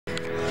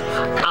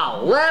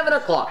11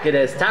 o'clock. It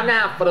is time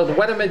now for the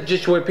Weather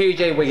Magician with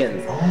PJ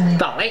Wiggins.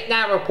 The Late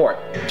Night Report,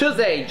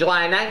 Tuesday,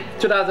 July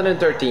 9th,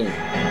 2013.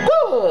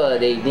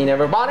 Good evening,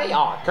 everybody.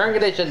 Our current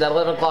conditions at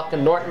 11 o'clock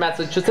in North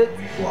Massachusetts.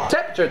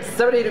 Temperature at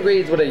 70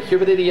 degrees with a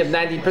humidity of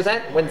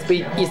 90%. Wind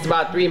speed east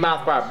about 3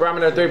 miles per hour.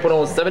 Barometer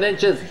 3.07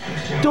 inches.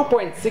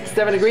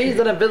 2.67 degrees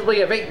and a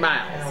visibility of 8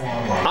 miles.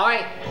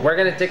 Alright, we're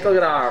going to take a look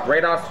at our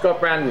radar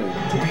scope around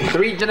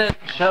 3 general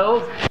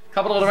shows.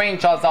 Couple of the rain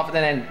showers off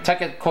the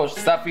Nantucket coast,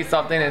 southeast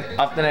off the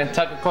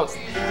Nantucket coast,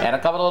 and a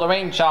couple of the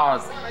rain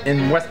showers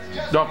in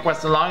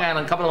northwestern Long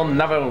Island, a couple of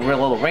another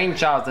little rain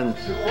showers in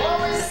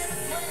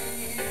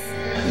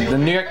the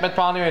New York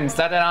metropolitan area and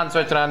Staten Island,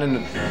 stretching out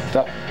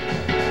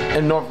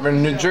in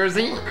northern New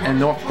Jersey and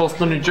north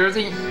coastal New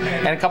Jersey,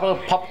 and a couple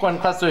of popcorn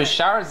cluster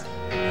showers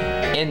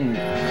in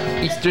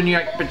eastern New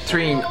York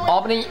between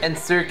Albany and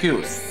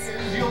Syracuse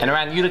and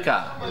around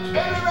Utica.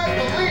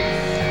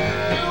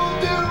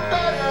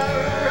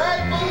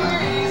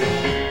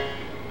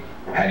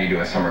 How do you do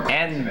a summer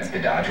and at the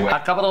Dodge Way? A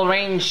couple of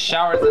rain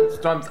showers and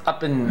storms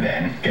up in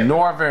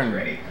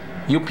northern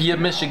UP of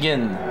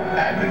Michigan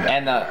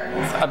and up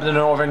in the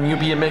northern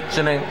UP of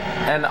Michigan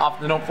and off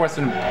the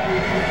northwestern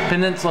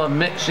peninsula of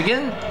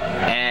Michigan,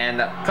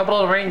 and a couple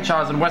of rain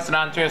showers in western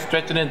Ontario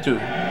stretching into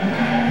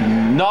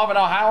northern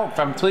Ohio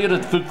from Toledo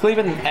to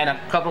Cleveland, and a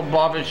couple of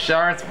blobby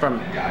showers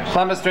from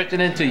Columbus stretching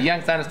into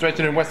Youngstown,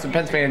 stretching in western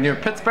Pennsylvania near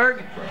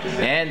Pittsburgh,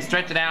 and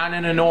stretching down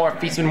into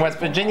northeastern West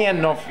Virginia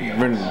and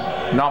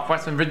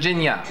northwestern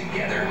Virginia.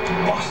 Together,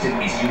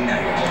 Boston is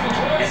united.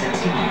 As a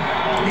team,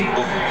 they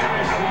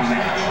overcome,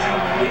 outmatched,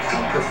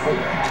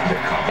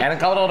 outperformed. And a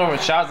couple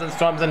of showers and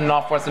storms in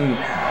northwestern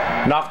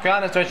North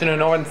Carolina, stretching to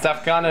northern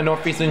South Carolina and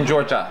northeastern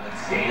Georgia.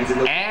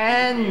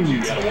 And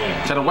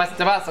to the west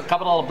of us, a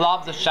couple of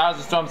blobs of showers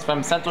and storms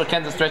from central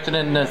Kansas, stretching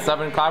in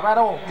southern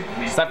Colorado,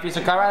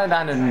 southeastern Colorado,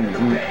 down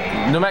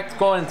in New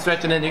Mexico, and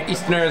stretching into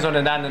eastern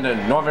Arizona, down into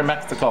northern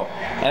Mexico.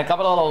 And a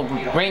couple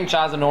of rain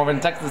showers in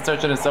northern Texas,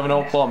 stretching in southern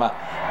Oklahoma,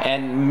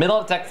 and middle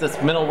of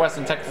Texas, middle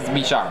western Texas,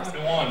 be showers.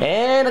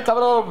 And a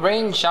couple of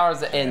rain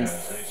showers in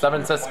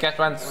southern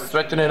Saskatchewan,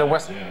 stretching into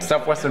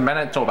southwestern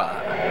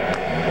Manitoba.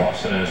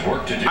 Boston has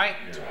work to do. Alright,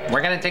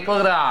 we're going to take a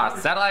look at our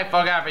satellite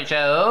photography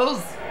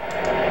shows.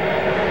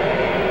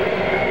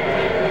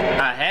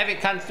 A heavy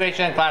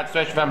concentration of cloud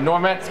stretching from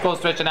North Mexico,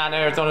 stretching down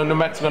Arizona, New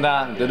Mexico,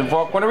 down to the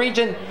Four Corner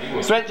region,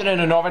 stretching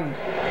into northern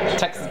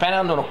Texas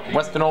Panhandle,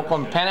 western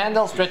Oklahoma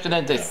Panhandle, stretching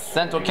into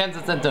central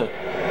Kansas, into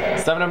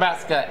southern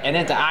Nebraska, and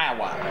into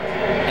Iowa,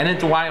 and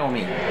into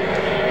Wyoming.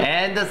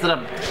 And this is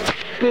a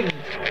big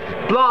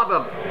blob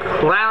of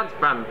clouds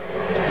from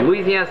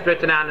Louisiana,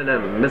 stretching out into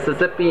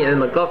Mississippi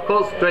and the Gulf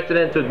Coast, stretching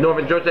into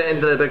northern Georgia,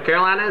 into the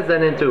Carolinas,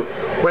 and into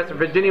West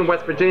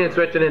Virginia,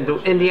 stretching into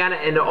Indiana,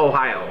 and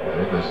Ohio.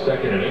 The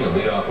second inning, a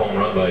leadoff home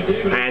run by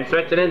David. And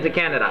stretching into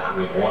Canada.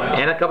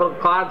 And a couple of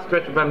clouds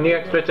stretching from New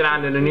York, stretching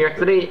out into New York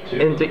City,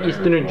 into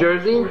eastern New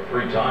Jersey,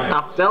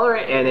 off Delaware,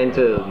 and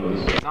into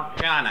North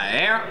Carolina.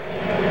 Air.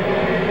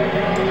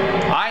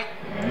 Alright,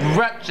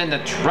 Rutch in the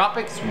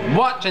tropics,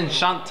 watching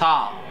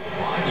Chantal.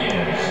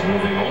 Wiggins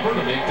moving over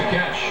to make the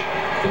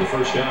catch for the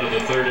first out of the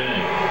third inning.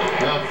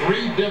 Now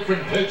 3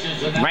 different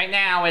pitches. Right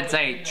now it's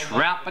a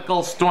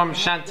tropical storm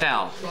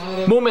Chantal.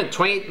 Movement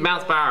 28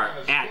 miles per hour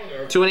at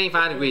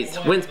 285 degrees.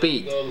 Wind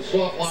speed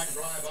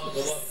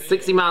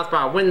 60 miles per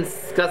hour. Wind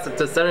gusted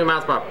to 70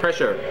 miles per hour.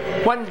 Pressure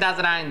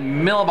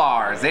 1,009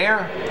 millibars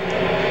there.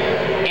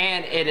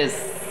 And it is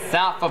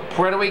south of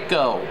Puerto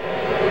Rico.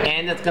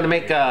 And it's going to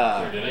make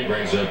a Third inning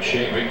brings up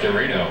Shea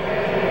Victorino.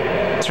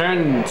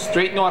 turn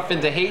straight north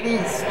into Haiti,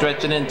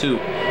 stretching into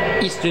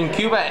eastern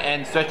Cuba,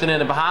 and stretching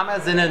into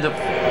Bahamas and into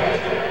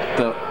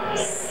the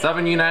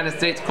southern United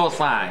States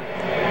coastline.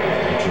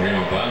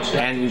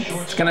 And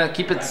it's gonna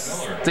keep it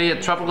stay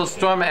a tropical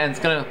storm, and it's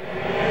gonna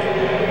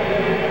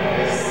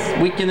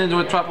weaken into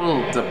a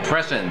tropical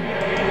depression.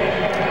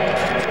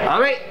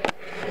 Alright.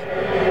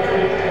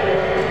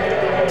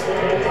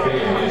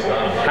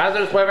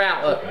 Hazardous weather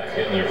outlook.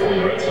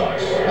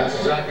 That's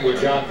exactly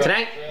what John felt.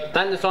 Tonight,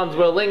 thunderstorms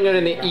will linger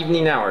in the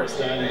evening hours.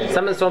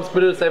 Some of the storms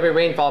produce heavy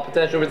rainfall,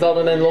 potentially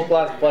resulting in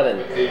localized flooding.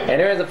 And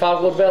areas of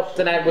fog will develop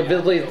tonight with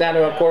visibilities down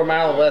to a quarter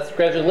mile or less,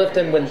 gradually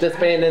lifting when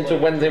dissipating into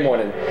Wednesday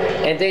morning.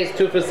 And days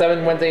 2 through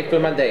 7, Wednesday through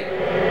Monday.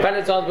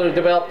 Thunderstorms will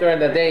develop during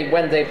the day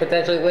Wednesday,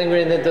 potentially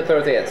lingering into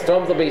Thursday.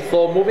 Storms will be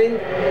slow moving,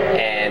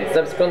 and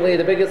subsequently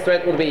the biggest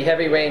threat will be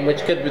heavy rain,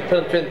 which could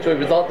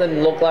result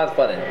in localized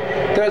flooding.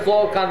 There is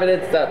low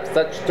confidence that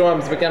such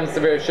storms become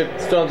severe.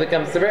 Should storms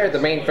become severe, the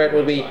main threat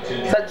will be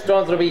such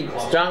storms will be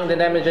strong to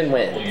damaging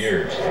winds.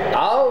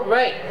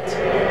 Alright.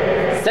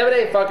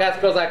 7-day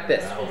forecast goes like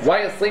this.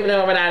 While you're sleeping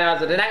over 9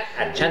 hours of the night,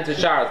 a chance of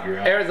showers.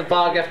 Areas of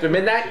fog after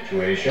midnight.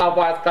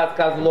 Otherwise,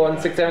 clouds low in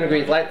 6-7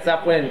 degrees. Light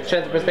south wind,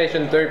 chance of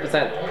precipitation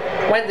 30%.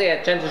 Wednesday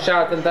at chance of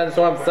showers and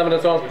thunderstorms. Some of the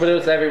storms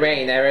produce heavy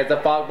rain. There is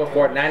a fog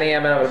before 9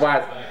 a.m. and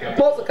otherwise.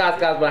 Most of the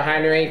skies with a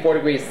high near 84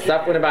 degrees.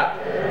 South wind about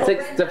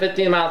 6 to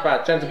 15 miles per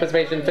hour. Chance of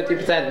precipitation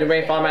 50%. New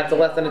rainfall amounts to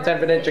less than a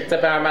 10th inch,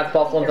 except hour amounts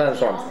possible in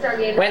thunderstorms.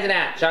 Wednesday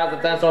night, showers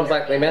and thunderstorms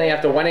likely mainly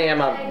after 1 a.m.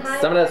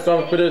 Some of the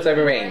storms produce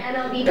heavy rain.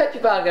 Patchy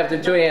fog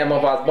after 2 a.m.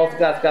 otherwise. Most of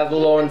the skies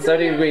will lower in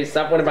 30 degrees.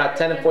 South wind about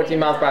 10 to 14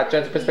 miles per hour.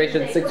 Chance of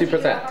precipitation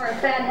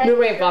 60%. New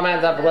rainfall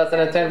amounts up for less than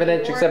a 10th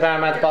inch, except hour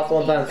amounts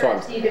possible in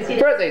thunderstorms.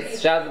 Thursday,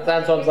 showers and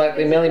thunderstorms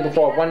likely mainly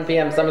before 1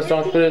 p.m. Some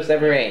storms produce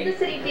heavy rain.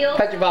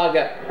 Patchy fog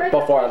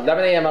before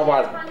 11 a.m.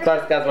 otherwise.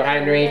 Cloud skies were high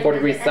near 84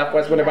 degrees.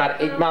 Southwest wind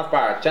about 8 miles per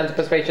hour. Chance of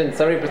precipitation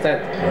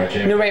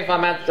 70%. New rainfall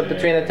amounts to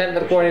between a 10th and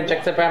a quarter inch,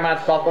 except hour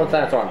amounts possible in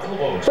thunderstorms.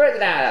 Thursday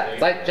night,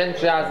 light chance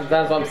showers and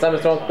thunderstorms. Some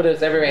storms produce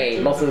heavy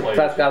rain. Most of the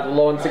cloud skies will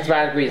low in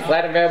 65 degrees.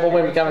 Light and variable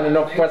wind becoming the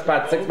northwest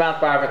about 6 miles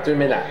per hour through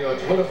midnight.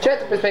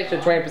 Chance of precipitation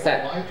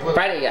 20%.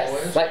 Friday,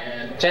 yes. Light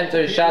chance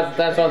of showers and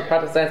thunderstorms.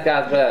 Partly sunny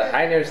skies with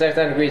high near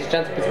 67 degrees.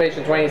 Chance of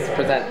precipitation 20%.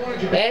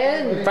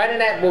 And Friday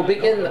night will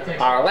begin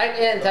our light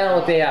and tunnel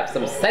looking up.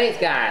 Some sunny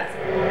skies.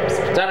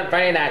 Starting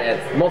Friday night,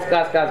 it's most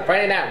skies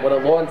Friday night with a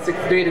low in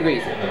 63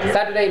 degrees.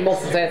 Saturday,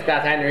 most of the sunny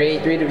skies high near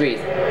 83 degrees.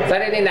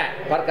 Saturday night,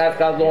 partly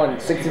skies low in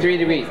 63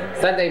 degrees.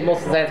 Sunday, most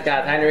of the sunny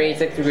skies high near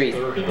 86 degrees.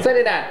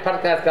 Sunday night,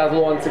 partly skies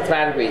low in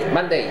 65 degrees.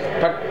 Monday,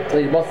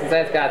 partly most of the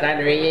sunny skies high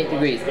near 88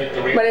 degrees.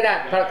 Monday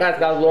night, partly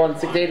skies low in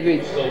 68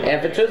 degrees.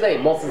 And for Tuesday,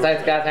 most of the sunny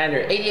skies high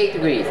near 88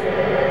 degrees.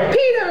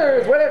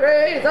 Peters, whatever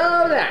is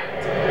all that.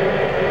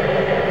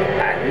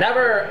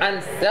 Another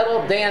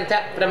unsettled day on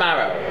tap for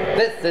tomorrow.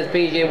 This is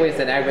PJ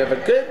Wilson. I have a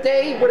good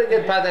day with a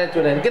good positive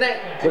attitude and good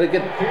night with a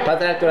good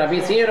positive attitude. I'll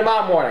be seeing you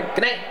tomorrow morning.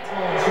 Good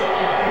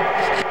night.